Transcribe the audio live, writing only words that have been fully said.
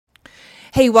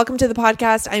Hey, welcome to the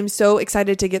podcast. I'm so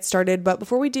excited to get started. But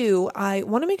before we do, I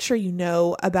want to make sure you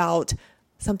know about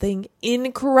something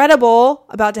incredible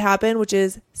about to happen, which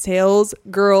is Sales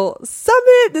Girl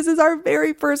Summit. This is our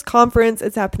very first conference.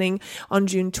 It's happening on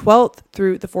June 12th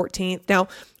through the 14th. Now,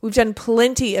 we've done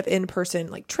plenty of in-person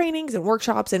like trainings and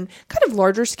workshops and kind of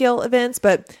larger scale events,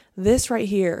 but this right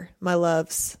here, my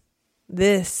loves,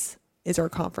 this is our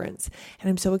conference. And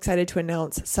I'm so excited to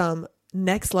announce some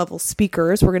next level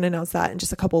speakers. We're going to announce that in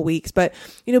just a couple of weeks. But,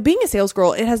 you know, being a sales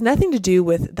girl, it has nothing to do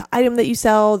with the item that you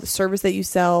sell, the service that you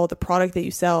sell, the product that you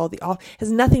sell,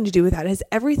 has nothing to do with that. It has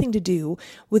everything to do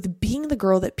with being the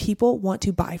girl that people want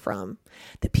to buy from,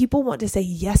 that people want to say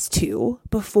yes to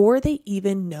before they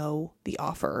even know the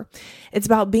offer. It's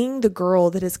about being the girl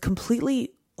that is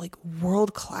completely like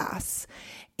world class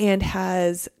and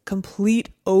has complete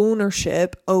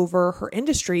ownership over her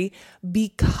industry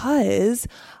because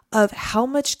of how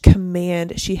much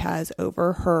command she has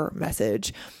over her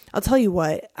message. I'll tell you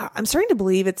what, I'm starting to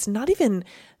believe it's not even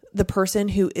the person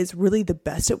who is really the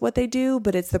best at what they do,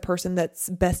 but it's the person that's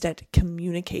best at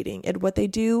communicating at what they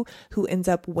do who ends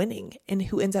up winning and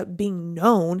who ends up being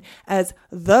known as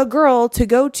the girl to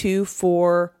go to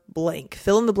for blank.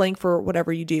 Fill in the blank for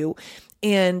whatever you do.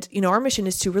 And, you know, our mission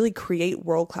is to really create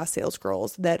world-class sales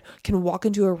girls that can walk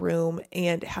into a room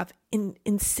and have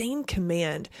insane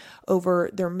command over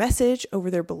their message,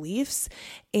 over their beliefs,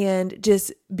 and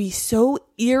just be so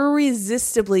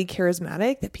irresistibly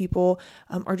charismatic that people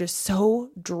are just so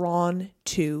drawn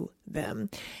to them.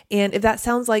 And if that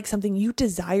sounds like something you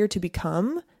desire to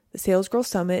become, the Sales Girl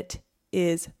Summit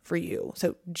is for you.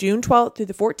 So June 12th through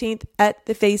the 14th at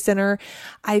the Faye Center.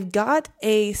 I've got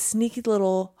a sneaky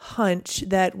little hunch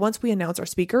that once we announce our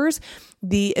speakers,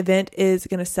 the event is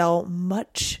going to sell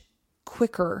much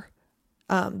quicker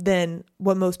than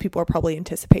what most people are probably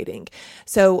anticipating.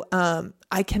 So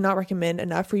I cannot recommend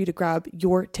enough for you to grab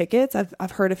your tickets.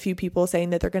 I've heard a few people saying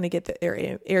that they're going to get their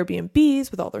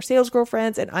Airbnbs with all their sales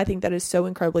girlfriends, and I think that is so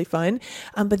incredibly fun,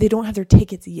 but they don't have their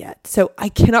tickets yet. So I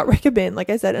cannot recommend, like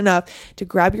I said, enough to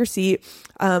grab your seat.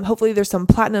 Hopefully there's some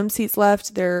platinum seats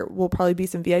left. There will probably be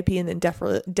some VIP and then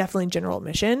definitely general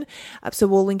admission. So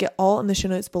we'll link it all in the show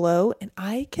notes below, and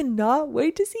I cannot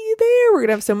wait to see you there. We're going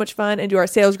to have so much fun and do our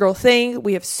sales girl thing.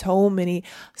 We have so many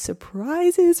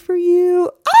surprises for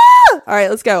you. All right,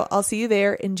 let's go. I'll see you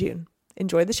there in June.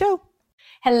 Enjoy the show.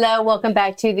 Hello, welcome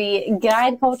back to the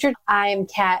Guide Culture. I'm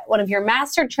Kat, one of your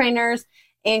master trainers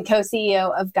and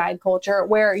co-CEO of Guide Culture,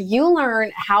 where you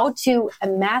learn how to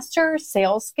master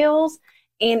sales skills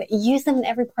and use them in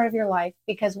every part of your life,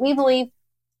 because we believe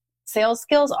sales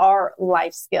skills are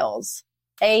life skills.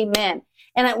 Amen.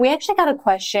 And we actually got a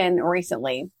question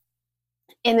recently,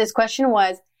 and this question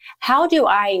was, how do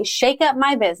I shake up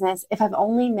my business if I've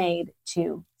only made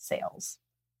 2 sales?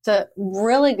 It's a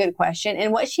really good question.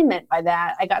 And what she meant by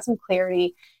that, I got some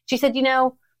clarity. She said, you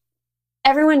know,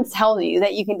 everyone tells you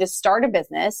that you can just start a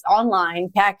business online,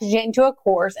 package it into a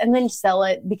course, and then sell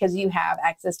it because you have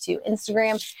access to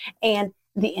Instagram and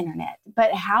the internet.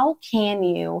 But how can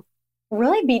you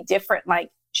really be different,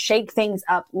 like shake things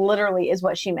up, literally is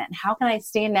what she meant. How can I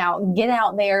stand out, get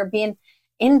out there, be in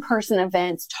in-person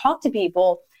events, talk to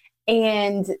people,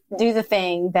 and do the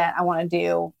thing that I want to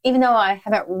do, even though I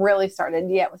haven't really started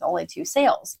yet with only 2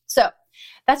 sales. So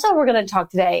that's what we're going to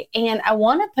talk today. And I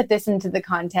want to put this into the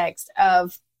context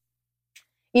of,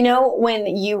 you know, when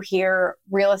you hear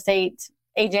real estate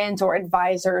agents or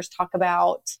advisors talk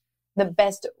about the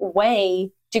best way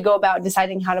to go about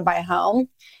deciding how to buy a home,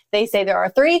 they say there are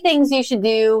 3 things you should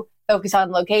do. Focus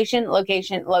on location,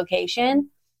 location,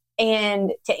 location.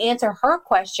 And to answer her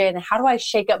question, how do I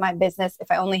shake up my business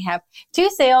if I only have 2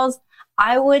 sales?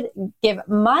 I would give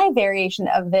my variation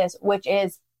of this, which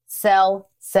is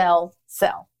sell, sell,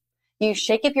 sell. You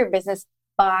shake up your business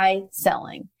by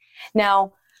selling.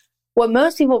 Now, what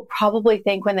most people probably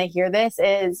think when they hear this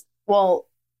is, well,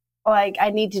 like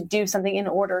I need to do something in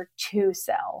order to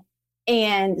sell.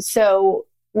 And so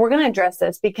we're going to address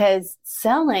this because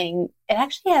selling, it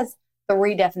actually has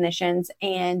 3 definitions,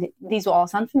 and these will all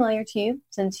sound familiar to you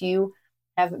since you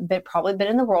have probably been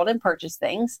in the world and purchased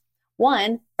things.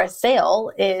 1, a sale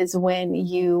is when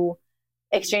you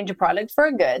exchange a product for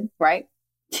a good, right?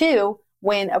 2,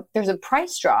 when there's a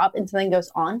price drop and something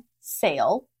goes on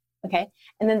sale, okay?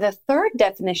 And then the 3rd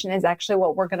definition is actually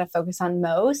what we're going to focus on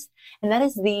most, and that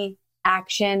is the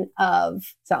action of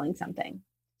selling something.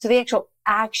 So the actual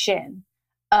action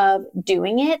of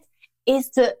doing it is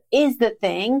the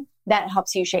thing that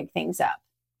helps you shake things up.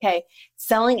 Okay.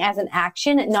 Selling as an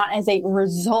action, not as a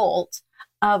result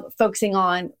of focusing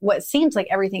on what seems like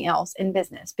everything else in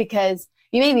business. Because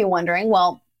you may be wondering,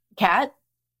 well, Kat,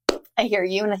 I hear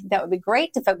you. And I think that would be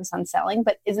great to focus on selling,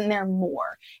 but isn't there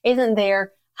more? Isn't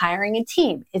there hiring a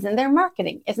team? Isn't there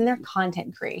marketing? Isn't there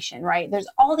content creation, right? There's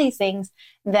all these things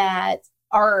that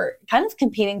are kind of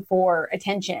competing for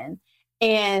attention.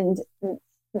 And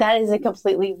that is a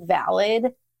completely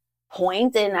valid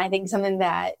point. And I think something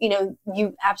that,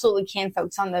 you absolutely can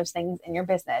focus on those things in your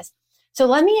business. So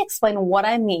let me explain what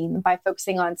I mean by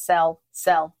focusing on sell,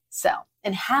 sell, sell,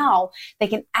 and how they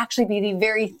can actually be the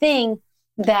very thing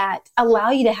that allow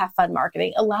you to have fun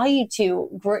marketing, allow you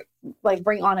to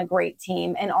bring on a great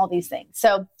team and all these things.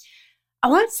 So I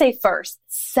want to say first,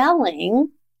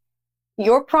 selling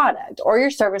your product or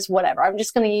your service, whatever. I'm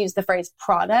just going to use the phrase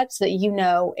product so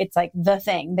that it's like the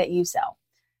thing that you sell.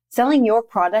 Selling your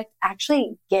product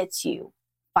actually gets you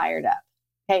fired up.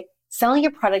 Okay. Selling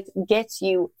your product gets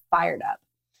you fired up.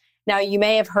 Now, you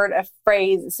may have heard a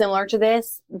phrase similar to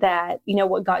this that,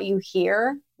 what got you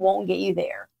here won't get you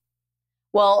there.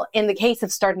 Well, in the case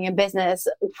of starting a business,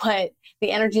 the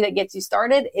energy that gets you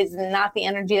started is not the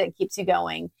energy that keeps you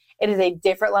going. It is a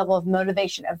different level of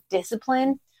motivation, of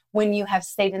discipline when you have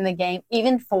stayed in the game,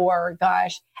 even for,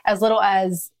 as little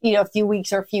as, a few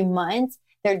weeks or a few months.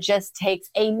 There just takes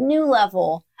a new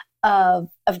level of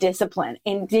discipline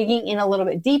and digging in a little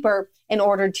bit deeper in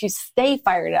order to stay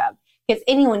fired up. Because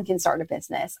anyone can start a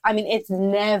business. I mean, it's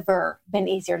never been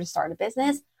easier to start a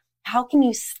business. How can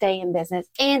you stay in business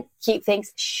and keep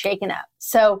things shaken up?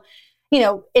 So,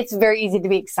 it's very easy to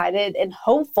be excited and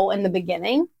hopeful in the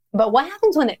beginning, but what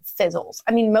happens when it fizzles?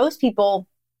 I mean, most people,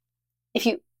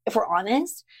 if we're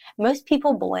honest, most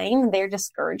people blame their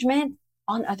discouragement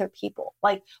on other people.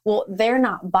 Like, well, they're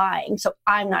not buying, so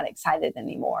I'm not excited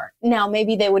anymore. Now,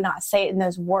 maybe they would not say it in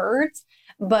those words,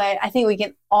 but I think we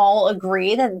can all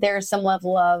agree that there's some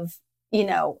level of,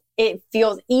 it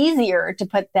feels easier to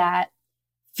put that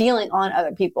feeling on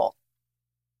other people.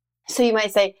 So you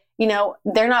might say,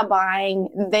 they're not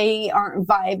buying, they aren't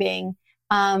vibing.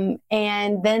 And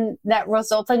then that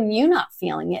results in you not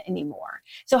feeling it anymore.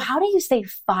 So how do you stay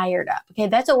fired up? Okay.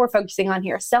 That's what we're focusing on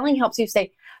here. Selling helps you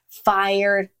stay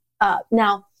fired up.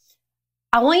 Now,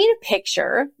 I want you to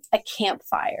picture a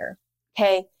campfire.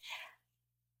 Okay.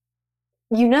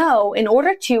 In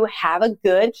order to have a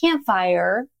good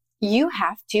campfire, you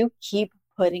have to keep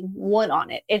putting wood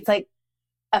on it. It's like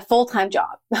a full-time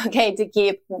job. Okay.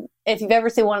 If you've ever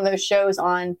seen one of those shows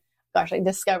on, like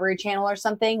Discovery Channel or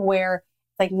something where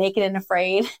like Naked and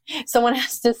Afraid, someone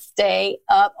has to stay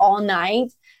up all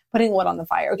night putting wood on the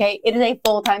fire. Okay. It is a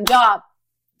full-time job.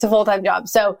 It's a full-time job.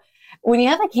 So when you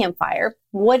have a campfire,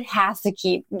 wood has to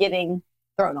keep getting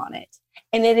thrown on it.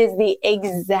 And it is the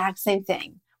exact same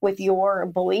thing with your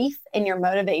belief and your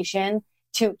motivation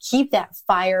to keep that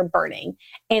fire burning.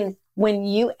 And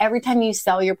every time you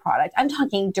sell your product, I'm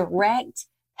talking direct,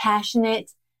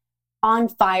 passionate, on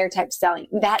fire type selling.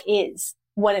 That is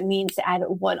what it means to add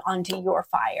wood onto your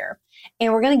fire.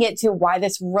 And we're going to get to why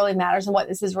this really matters and what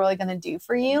this is really going to do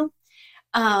for you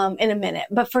in a minute.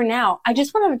 But for now, I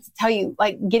just wanted to tell you,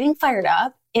 like, getting fired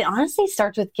up, it honestly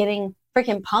starts with getting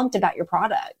freaking pumped about your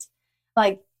product.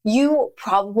 Like, you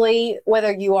probably,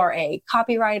 whether you are a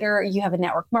copywriter, you have a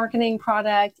network marketing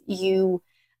product, you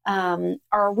are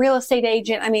a real estate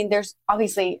agent. I mean, there's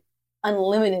obviously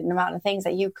unlimited amount of things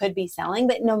that you could be selling,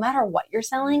 but no matter what you're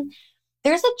selling,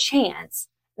 there's a chance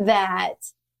that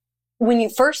when you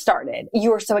first started, you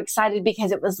were so excited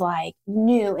because it was like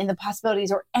new and the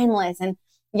possibilities were endless and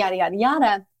yada, yada,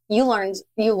 yada. You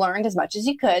learned as much as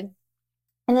you could.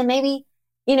 And then maybe,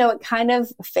 it kind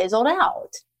of fizzled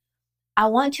out. I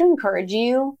want to encourage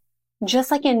you,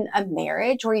 just like in a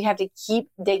marriage where you have to keep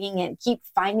digging in, keep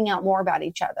finding out more about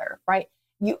each other, right?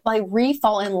 You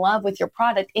fall in love with your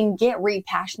product and get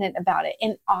passionate about it.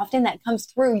 And often that comes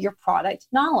through your product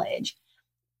knowledge.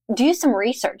 Do some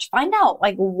research, find out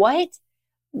what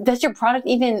does your product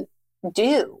even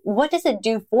do? What does it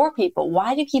do for people?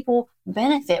 Why do people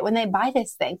benefit when they buy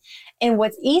this thing? And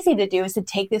what's easy to do is to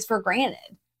take this for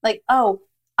granted. Like, oh,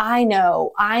 I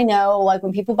know, like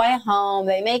when people buy a home,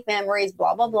 they make memories,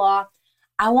 blah, blah, blah.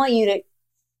 I want you to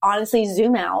honestly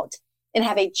zoom out and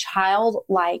have a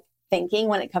childlike thinking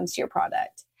when it comes to your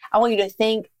product. I want you to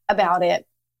think about it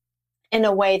in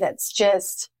a way that's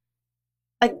just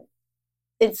like,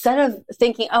 instead of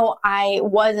thinking, oh, I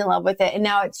was in love with it and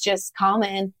now it's just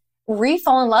common,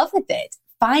 fall in love with it.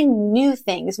 Find new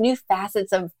things, new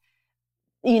facets of,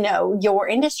 your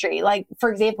industry. Like,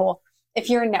 for example, if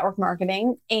you're in network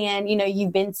marketing and,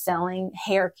 you've been selling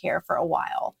hair care for a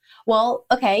while, well,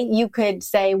 okay, you could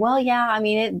say, well, yeah, I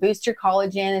mean, it boosts your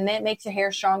collagen and it makes your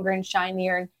hair stronger and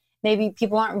shinier. And maybe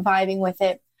people aren't vibing with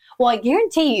it. Well, I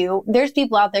guarantee you there's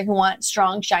people out there who want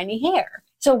strong, shiny hair.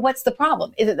 So what's the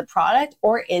problem? Is it the product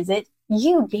or is it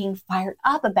you being fired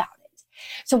up about it?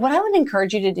 So what I would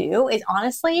encourage you to do is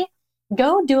honestly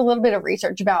go do a little bit of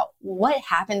research about what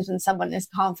happens when someone is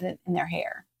confident in their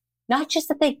hair. Not just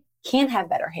that they can have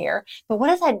better hair, but what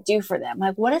does that do for them?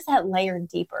 Like, what is that layer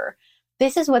deeper?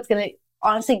 This is what's going to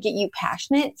honestly get you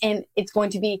passionate, and it's going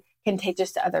to be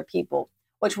contagious to other people,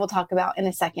 which we'll talk about in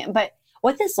a second. But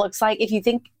what this looks like, if you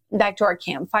think back to our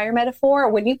campfire metaphor,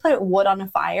 when you put wood on a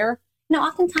fire,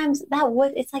 oftentimes that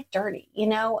wood, it's like dirty,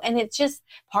 and it's just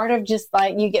part of just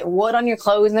like you get wood on your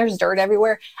clothes and there's dirt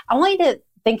everywhere. I want you to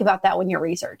think about that when you're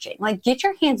researching. Like, get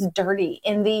your hands dirty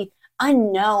in the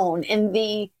unknown, in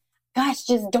the, gosh,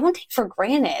 just don't take for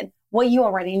granted what you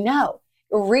already know.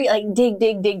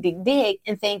 Dig,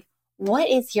 and think, what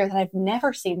is here that I've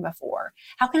never seen before?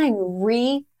 How can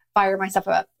I fire myself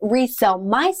up, resell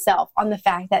myself on the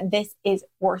fact that this is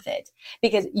worth it?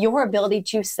 Because your ability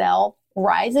to sell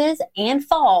rises and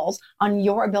falls on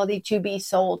your ability to be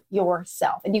sold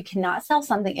yourself. And you cannot sell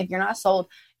something if you're not sold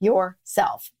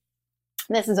yourself.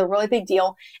 This is a really big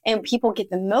deal. And people get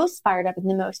the most fired up and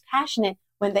the most passionate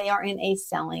when they are in a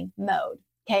selling mode.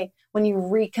 Okay. When you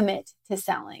recommit to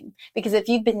selling, because if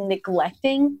you've been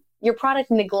neglecting your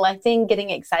product, neglecting getting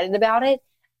excited about it,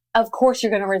 of course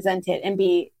you're going to resent it and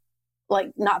be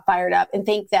like not fired up and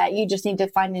think that you just need to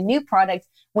find a new product,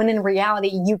 when in reality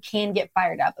you can get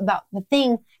fired up about the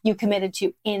thing you committed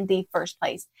to in the first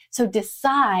place. So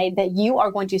decide that you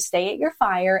are going to stay at your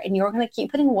fire and you're going to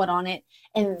keep putting wood on it.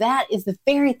 And that is the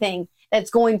very thing that's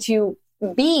going to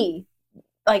be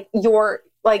like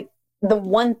the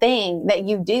one thing that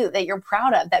you do that you're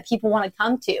proud of, that people want to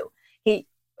come to.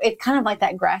 It's kind of like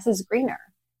that grass is greener.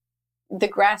 The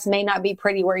grass may not be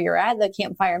pretty where you're at. The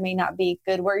campfire may not be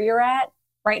good where you're at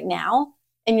right now.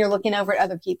 And you're looking over at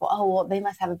other people. Oh, well, they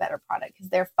must have a better product because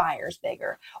their fire's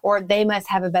bigger, or they must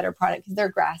have a better product because their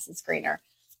grass is greener.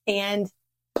 And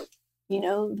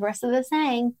the rest of the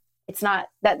saying, it's not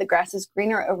that the grass is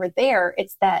greener over there.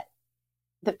 It's that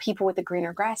the people with the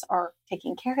greener grass are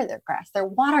taking care of their grass. They're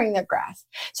watering their grass.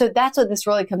 So that's what this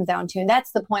really comes down to. And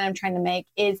that's the point I'm trying to make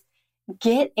is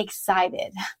get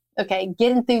excited. Okay.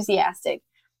 Get enthusiastic,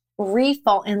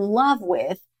 fall in love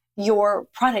with your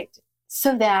product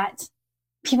so that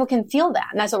people can feel that.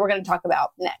 And that's what we're going to talk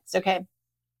about next. Okay.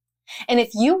 And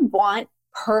if you want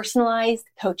personalized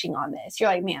coaching on this, you're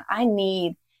like, man, I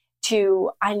need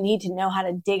to know how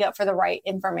to dig up for the right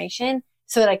information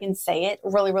so that I can say it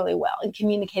really, really well and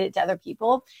communicate it to other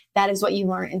people. That is what you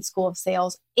learn in School of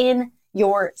Sales in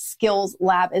your skills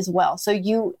lab as well. So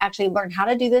you actually learn how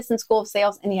to do this in School of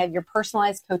Sales, and you have your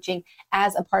personalized coaching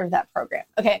as a part of that program.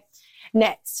 Okay.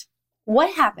 Next,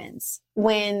 what happens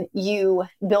when you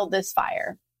build this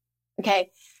fire?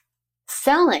 Okay.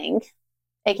 Selling,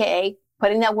 AKA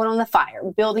putting that wood on the fire,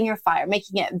 building your fire,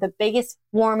 making it the biggest,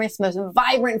 warmest, most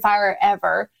vibrant fire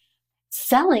ever.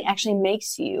 Selling actually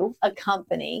makes you a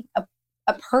company,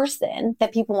 a person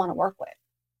that people want to work with.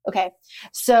 Okay.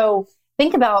 So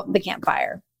think about the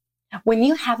campfire. When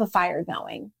you have a fire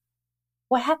going,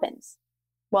 what happens?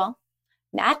 Well,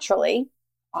 naturally,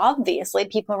 obviously,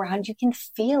 people around you can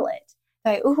feel it.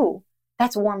 They're like, ooh,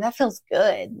 that's warm. That feels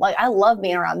good. Like, I love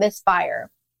being around this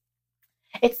fire.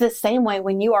 It's the same way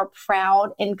when you are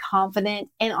proud and confident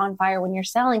and on fire when you're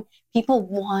selling. People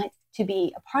want to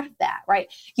be a part of that, right?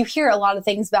 You hear a lot of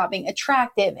things about being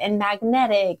attractive and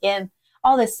magnetic and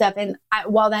all this stuff. And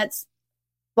while that's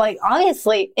like,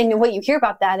 obviously, and what you hear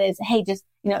about that is, hey, just,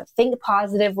 think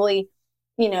positively,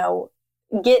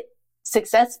 get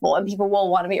successful and people will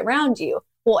want to be around you.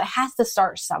 Well, it has to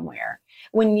start somewhere.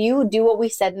 When you do what we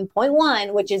said in point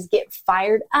 1, which is get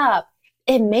fired up,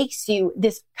 it makes you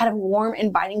this kind of warm,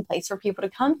 inviting place for people to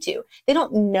come to. They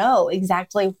don't know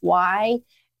exactly why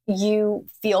you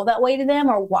feel that way to them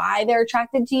or why they're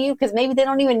attracted to you, because maybe they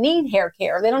don't even need hair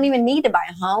care. They don't even need to buy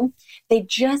a home. They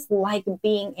just like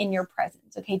being in your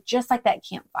presence. Okay. Just like that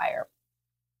campfire.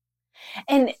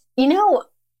 And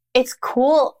it's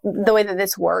cool the way that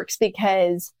this works,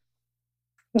 because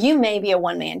you may be a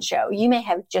one-man show. You may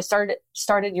have just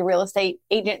started your real estate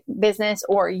agent business,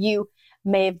 or you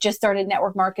may have just started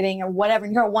network marketing or whatever.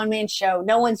 And you're a one-man show.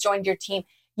 No one's joined your team.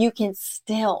 You can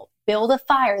still build a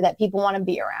fire that people want to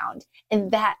be around.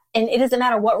 And it doesn't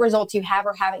matter what results you have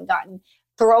or haven't gotten.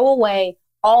 Throw away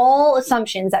all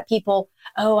assumptions that people,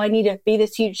 I need to be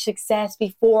this huge success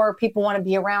before people want to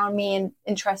be around me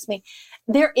and trust me.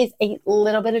 There is a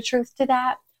little bit of truth to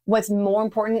that. What's more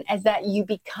important is that you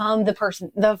become the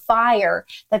person, the fire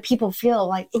that people feel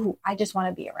like, ooh, I just want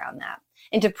to be around that.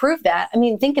 And to prove that,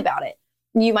 think about it.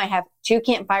 You might have 2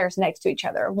 campfires next to each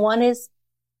other. One's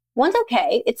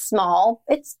okay. It's small.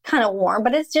 It's kind of warm,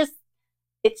 but it's just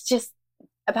it's just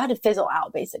about to fizzle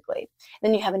out, basically.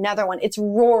 Then you have another one, it's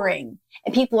roaring,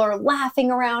 and people are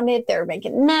laughing around it. They're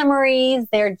making memories.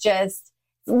 It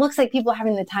looks like people are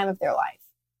having the time of their life.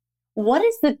 What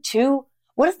is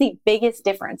the biggest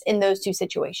difference in those two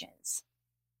situations?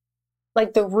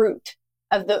 Like the root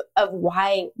of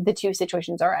why the two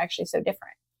situations are actually so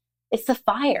different. It's the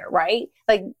fire, right?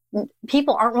 Like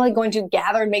people aren't really going to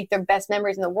gather and make their best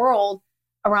memories in the world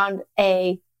around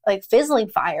a like fizzling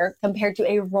fire compared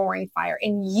to a roaring fire.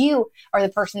 And you are the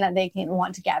person that they can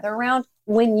want to gather around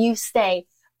when you stay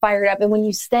fired up and when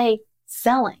you stay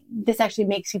selling. This actually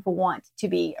makes people want to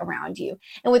be around you.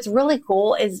 And what's really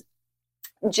cool is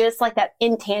just like that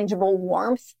intangible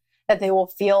warmth that they will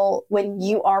feel when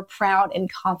you are proud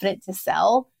and confident to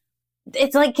sell.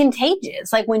 It's like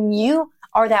contagious. Like when you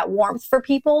are that warmth for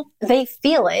people, they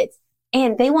feel it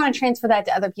and they want to transfer that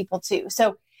to other people too.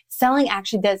 So selling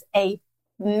actually does a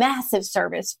massive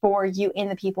service for you and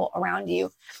the people around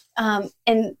you.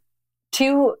 And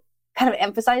to kind of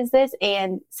emphasize this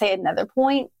and say another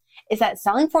point is that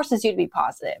selling forces you to be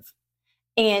positive.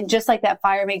 And just like that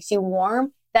fire makes you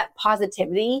warm, that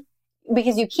positivity,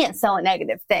 because you can't sell a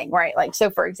negative thing, right? Like, so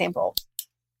for example,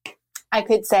 I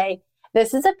could say,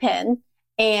 this is a pen,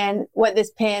 and what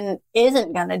this pen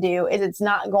isn't going to do is it's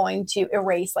not going to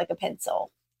erase like a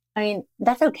pencil. I mean,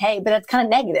 that's okay, but that's kind of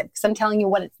negative because I'm telling you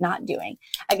what it's not doing.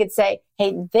 I could say,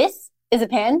 hey, this is a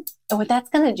pen, and what that's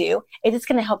going to do is it's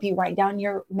going to help you write down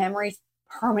your memories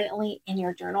permanently in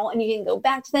your journal, and you can go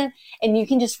back to them and you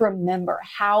can just remember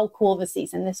how cool of a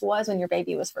season this was when your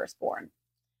baby was first born.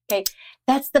 Okay,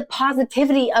 that's the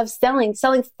positivity of selling.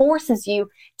 Selling forces you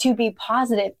to be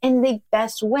positive in the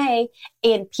best way.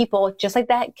 And people, just like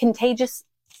that contagious,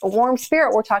 warm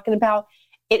spirit we're talking about,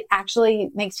 it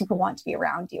actually makes people want to be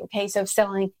around you. Okay, so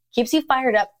selling keeps you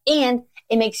fired up and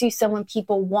it makes you someone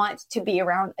people want to be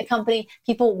around, a company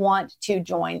people want to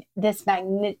join. This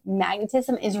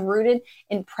magnetism is rooted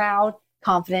in proud,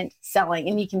 confident selling.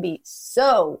 And you can be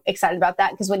so excited about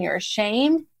that because when you're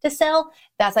ashamed to sell,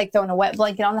 that's like throwing a wet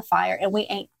blanket on the fire. And we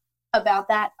ain't about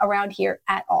that around here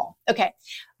at all. Okay.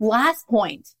 Last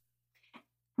point.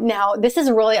 Now, this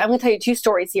is really, I'm going to tell you two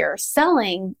stories here.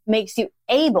 Selling makes you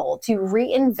able to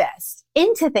reinvest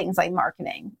into things like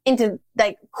marketing, into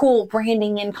like cool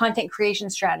branding and content creation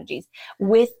strategies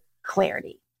with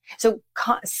clarity. So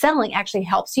selling actually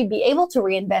helps you be able to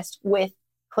reinvest with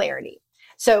clarity.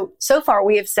 So far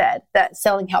we have said that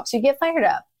selling helps you get fired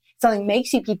up. Selling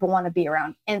makes you people want to be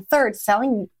around. And third,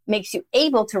 selling makes you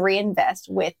able to reinvest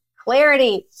with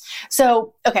clarity.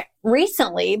 So, okay,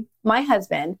 recently my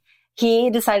husband, he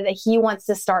decided that he wants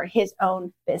to start his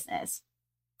own business.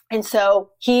 And so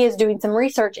he is doing some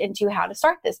research into how to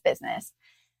start this business.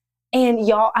 And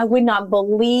y'all, you would not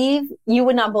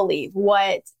believe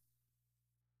what,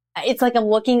 it's like I'm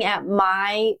looking at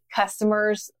my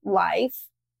customer's life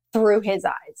through his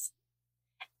eyes.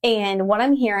 And what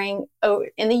I'm hearing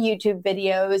in the YouTube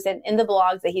videos and in the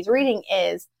blogs that he's reading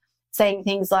is saying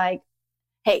things like,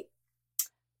 hey,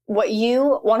 what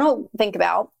you want to think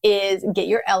about is get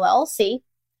your LLC.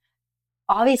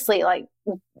 Obviously, like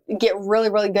get really,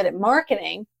 really good at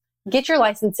marketing, get your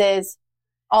licenses,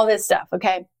 all this stuff.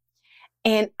 Okay.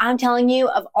 And I'm telling you,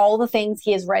 of all the things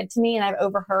he has read to me and I've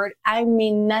overheard, I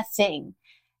mean, nothing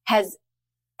has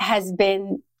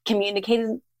been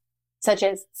communicated such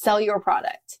as sell your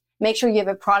product. Make sure you have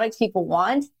a product people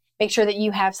want. Make sure that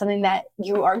you have something that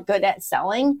you are good at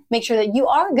selling. Make sure that you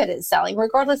are good at selling,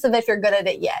 regardless of if you're good at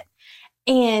it yet.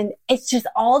 And it's just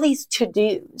all these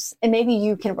to-dos. And maybe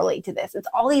you can relate to this. It's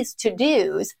all these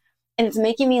to-dos and it's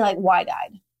making me like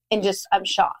wide-eyed and I'm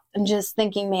shocked. I'm just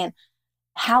thinking, man,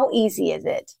 how easy is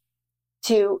it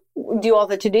to do all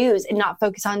the to-dos and not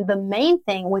focus on the main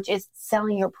thing, which is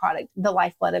selling your product, the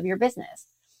lifeblood of your business.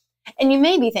 And you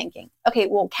may be thinking, okay,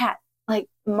 well, Kat, like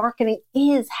marketing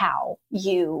is how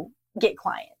you get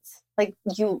clients. Like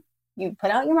you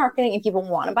put out your marketing and people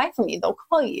want to buy from you. They'll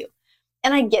call you.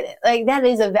 And I get it. Like that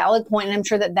is a valid point. And I'm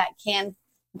sure that can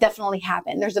definitely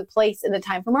happen. There's a place and a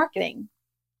time for marketing.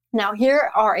 Now,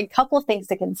 here are a couple of things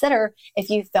to consider if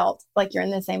you felt like you're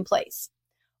in the same place.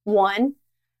 One,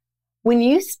 when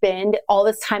you spend all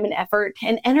this time and effort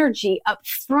and energy up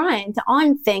front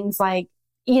on things like,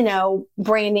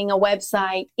 branding a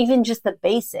website, even just the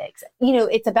basics,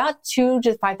 it's about $2,000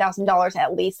 to $5,000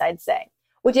 at least, I'd say,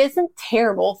 which isn't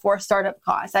terrible for a startup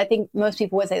cost. I think most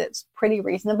people would say that's pretty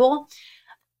reasonable.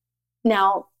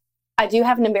 Now, I do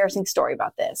have an embarrassing story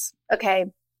about this. Okay.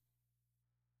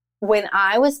 When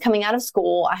I was coming out of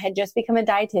school, I had just become a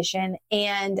dietitian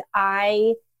and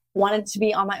I wanted to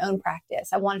be on my own practice.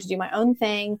 I wanted to do my own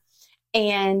thing.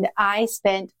 And I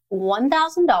spent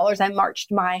 $1,000. I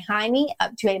marched my hiney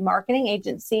up to a marketing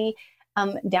agency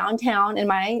downtown in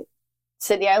my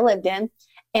city I lived in,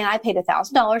 and I paid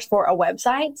 $1,000 for a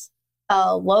website,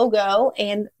 a logo,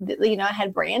 and I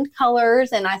had brand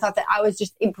colors, and I thought that I was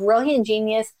just a brilliant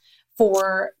genius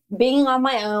for being on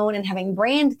my own and having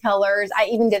brand colors. I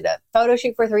even did a photo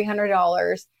shoot for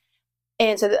 $300.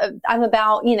 And so I'm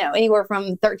about, anywhere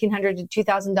from $1,300 to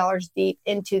 $2,000 deep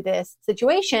into this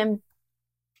situation.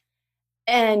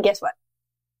 And guess what?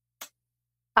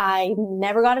 I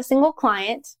never got a single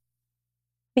client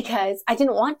because I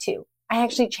didn't want to. I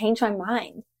actually changed my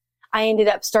mind. I ended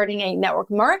up starting a network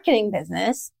marketing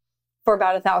business for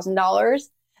about $1,000.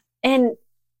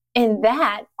 And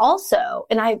that also,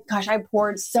 and I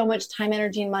poured so much time,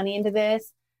 energy, and money into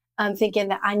this, thinking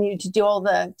that I needed to do all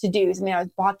the to-dos. I mean, I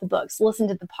bought the books, listened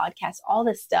to the podcast, all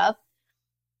this stuff.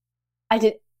 I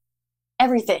did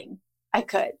everything I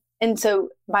could. And so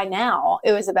by now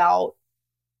it was about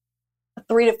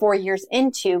 3 to 4 years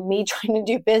into me trying to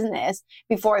do business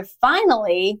before I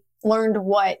finally learned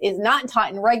what is not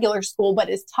taught in regular school, but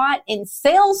is taught in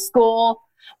sales school,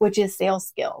 which is sales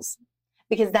skills,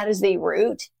 because that is the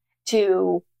root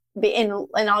to be in.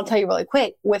 And I'll tell you really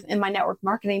quick, within my network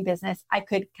marketing business, I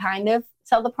could kind of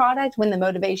sell the product when the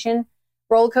motivation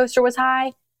roller coaster was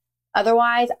high.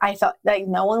 Otherwise, I felt like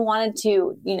no one wanted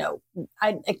to,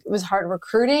 it was hard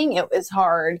recruiting. It was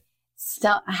hard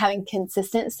having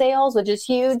consistent sales, which is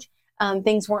huge.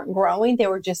 Things weren't growing. They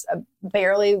were just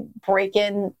barely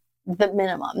breaking the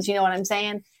minimums. You know what I'm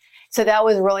saying? So that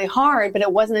was really hard, but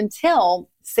it wasn't until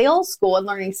sales school and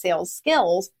learning sales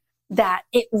skills that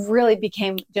it really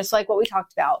became just like what we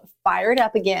talked about, fired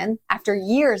up again after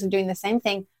years of doing the same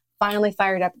thing, finally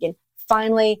fired up again,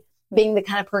 finally being the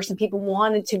kind of person people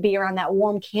wanted to be around that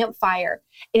warm campfire.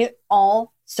 And it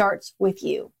all starts with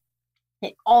you.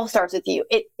 It all starts with you.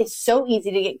 It is so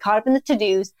easy to get caught up in the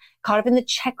to-dos, caught up in the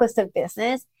checklist of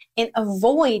business, and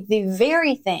avoid the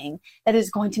very thing that is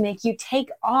going to make you take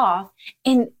off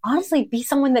and honestly be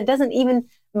someone that doesn't even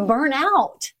burn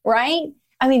out, right?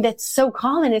 I mean, that's so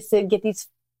common, is to get these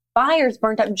fires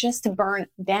burnt up just to burn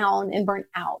down and burn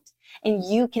out. And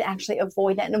you can actually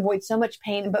avoid that and avoid so much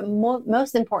pain. But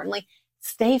most importantly,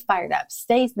 stay fired up,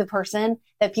 stay the person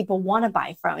that people want to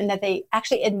buy from and that they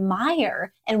actually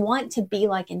admire and want to be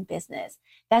like in business.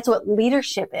 That's what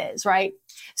leadership is, right?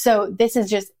 So this is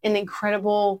just an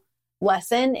incredible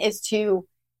lesson, is to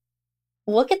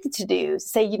look at the to-dos,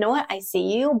 say, you know what, I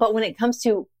see you. But when it comes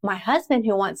to my husband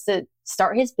who wants to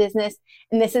start his business,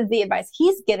 and this is the advice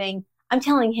he's getting, I'm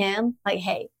telling him, like,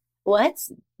 hey,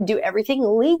 let's do everything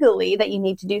legally that you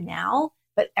need to do now,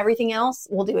 but everything else,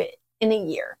 we'll do it in a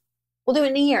year. We'll do it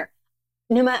in a year.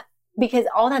 No matter, because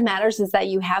all that matters is that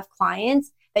you have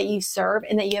clients that you serve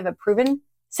and that you have a proven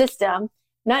system.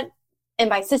 And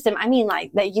by system, I mean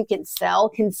like that you can sell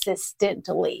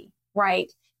consistently,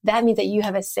 right? That means that you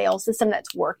have a sales system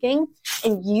that's working,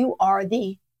 and you are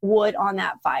the wood on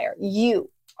that fire. You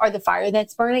are the fire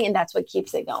that's burning, and that's what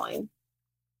keeps it going.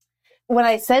 When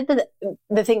I said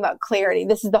the thing about clarity,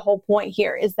 this is the whole point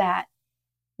here, is that,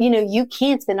 you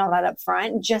can't spend all that up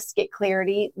front just to get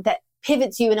clarity that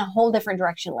pivots you in a whole different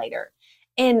direction later.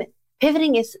 And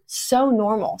pivoting is so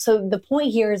normal. So the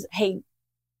point here is, hey,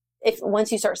 if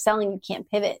once you start selling, you can't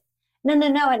pivot. No,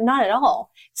 not at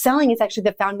all. Selling is actually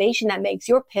the foundation that makes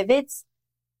your pivots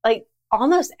like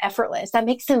almost effortless. That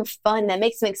makes them fun. That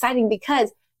makes them exciting,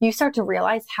 because you start to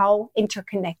realize how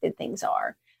interconnected things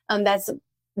are.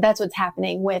 That's what's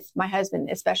happening with my husband,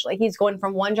 especially. He's going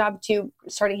from one job to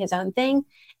starting his own thing,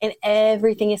 and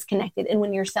everything is connected. And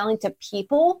when you're selling to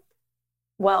people,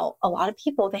 well, a lot of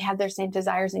people, they have their same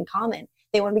desires in common.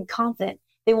 They want to be confident.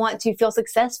 They want to feel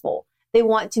successful. They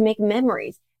want to make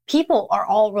memories. People are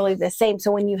all really the same.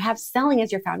 So when you have selling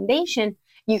as your foundation,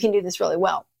 you can do this really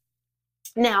well.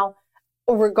 Now,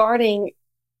 regarding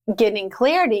getting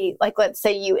clarity, like let's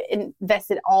say you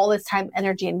invested all this time,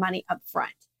 energy, and money up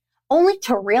front, only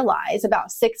to realize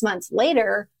about 6 months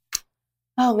later,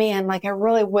 oh man, like I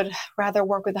really would rather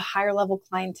work with a higher level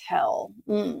clientele.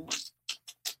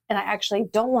 And I actually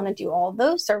don't want to do all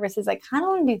those services. I kind of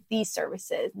want to do these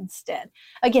services instead.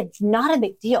 Again, it's not a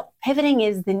big deal. Pivoting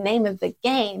is the name of the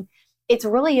game. It's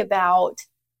really about,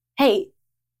 hey,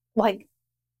 like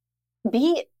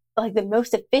be like the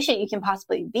most efficient you can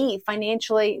possibly be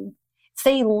financially.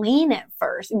 Stay lean at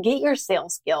first, get your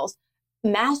sales skills,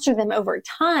 master them over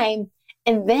time,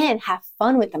 and then have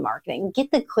fun with the marketing. Get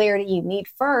the clarity you need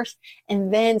first,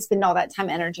 and then spend all that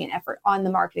time, energy, and effort on the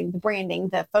marketing, the branding,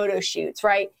 the photo shoots,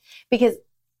 right? Because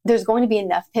there's going to be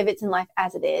enough pivots in life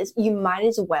as it is. You might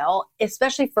as well,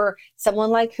 especially for someone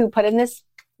like who put in this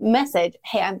message,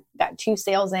 hey, I've got 2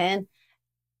 sales in.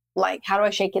 Like, how do I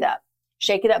shake it up?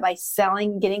 Shake it up by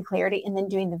selling, getting clarity, and then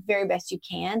doing the very best you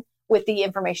can with the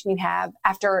information you have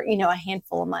after, a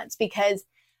handful of months. Because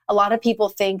a lot of people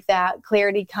think that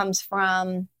clarity comes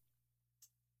from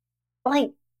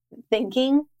like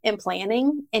thinking and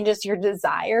planning and just your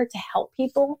desire to help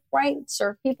people, right?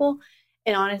 Serve people.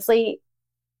 And honestly,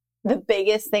 the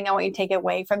biggest thing I want you to take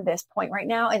away from this point right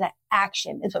now is that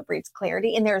action is what breeds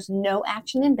clarity. And there's no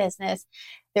action in business.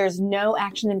 There's no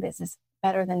action in business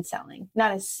better than selling.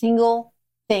 Not a single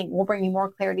thing will bring you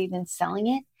more clarity than selling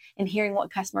it and hearing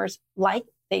what customers like,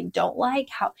 they don't like,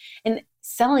 how, and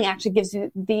selling actually gives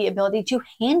you the ability to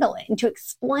handle it and to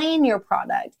explain your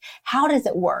product. How does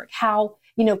it work? How,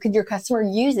 could your customer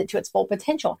use it to its full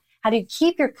potential? How do you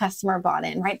keep your customer bought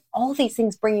in, right? All these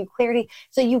things bring you clarity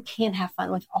so you can have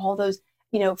fun with all those,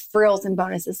 frills and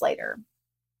bonuses later.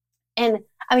 And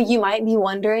you might be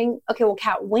wondering, okay, well,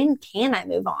 Kat, when can I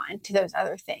move on to those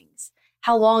other things?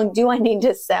 How long do I need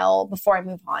to sell before I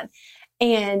move on?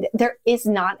 And there is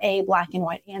not a black and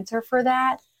white answer for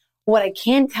that. What I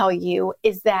can tell you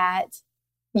is that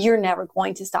you're never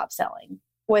going to stop selling.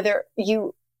 Whether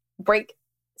you break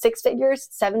 6 figures,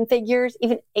 7 figures,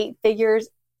 even 8 figures,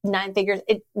 9 figures,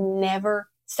 it never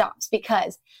stops,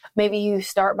 because maybe you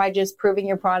start by just proving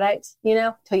your product,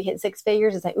 till you hit 6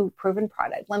 figures. It's like, ooh, proven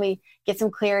product. Let me get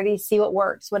some clarity, see what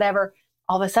works, whatever.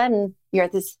 All of a sudden, you're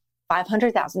at this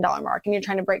 $500,000 mark and you're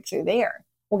trying to break through there.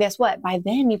 Well, guess what? By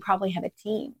then, you probably have a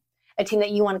team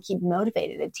that you want to keep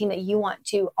motivated, a team that you want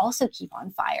to also keep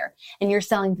on fire, and you're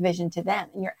selling the vision to them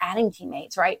and you're adding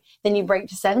teammates, right? Then you break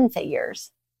to 7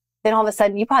 figures. Then all of a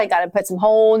sudden, you probably got to put some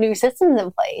whole new systems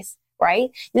in place,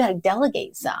 right? You got to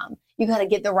delegate some. You got to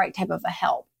get the right type of a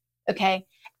help. Okay.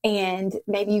 And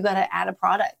maybe you got to add a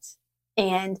product,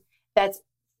 and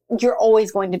you're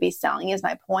always going to be selling is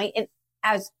my point. And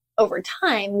as over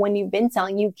time, when you've been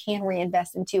selling, you can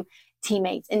reinvest into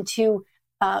teammates, into,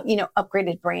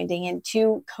 upgraded branding,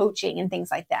 into coaching and things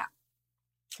like that.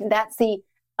 That's the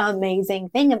amazing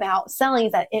thing about selling,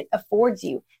 is that it affords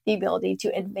you the ability to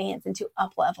advance and to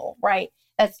up level, right?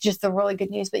 That's just the really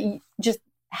good news. But you just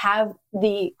have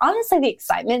the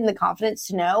excitement and the confidence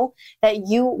to know that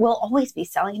you will always be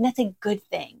selling. And that's a good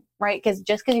thing, right? Because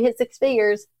just because you hit 6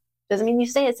 figures doesn't mean you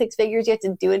stay at 6 figures. You have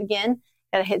to do it again.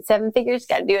 Got to hit 7 figures,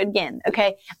 got to do it again.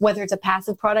 Okay. Whether it's a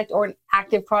passive product or an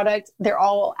active product, they're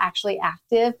all actually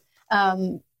active.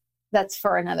 That's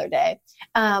for another day.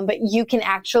 But you can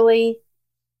actually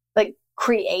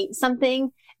create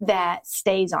something that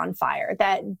stays on fire,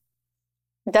 that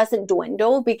doesn't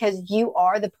dwindle, because you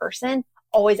are the person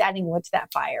always adding wood to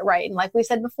that fire, right? And like we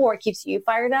said before, it keeps you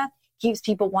fired up, keeps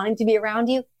people wanting to be around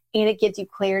you, and it gives you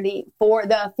clarity for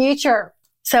the future.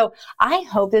 So I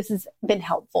hope this has been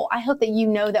helpful. I hope that you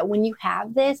know that when you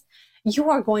have this, you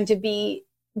are going to be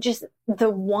just the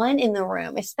one in the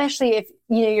room, especially if,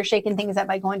 you're shaking things up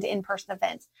by going to in-person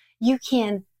events. You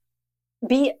can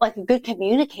be like a good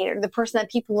communicator, the person that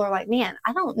people are like, man,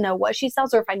 I don't know what she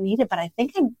sells or if I need it, but I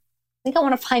think I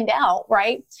want to find out,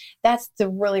 right? That's the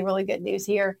really, really good news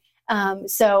here.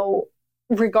 So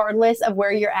regardless of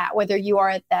where you're at, whether you are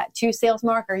at that 2 sales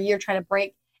mark or you're trying to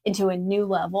break into a new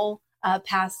level,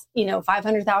 past,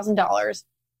 $500,000,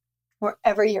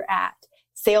 wherever you're at,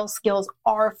 sales skills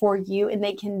are for you, and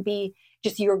they can be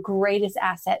just your greatest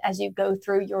asset as you go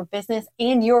through your business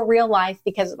and your real life.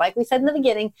 Because like we said in the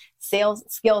beginning, sales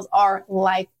skills are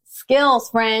life skills,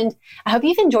 friend. I hope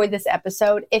you've enjoyed this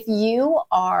episode. If you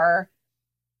are,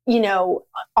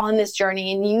 on this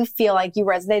journey and you feel like you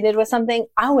resonated with something,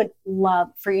 I would love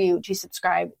for you to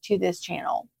subscribe to this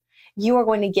channel. You are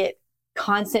going to get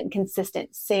constant,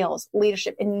 consistent sales,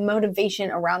 leadership, and motivation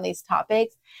around these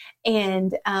topics.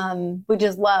 And we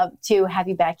just love to have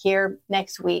you back here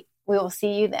next week. We will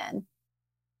see you then.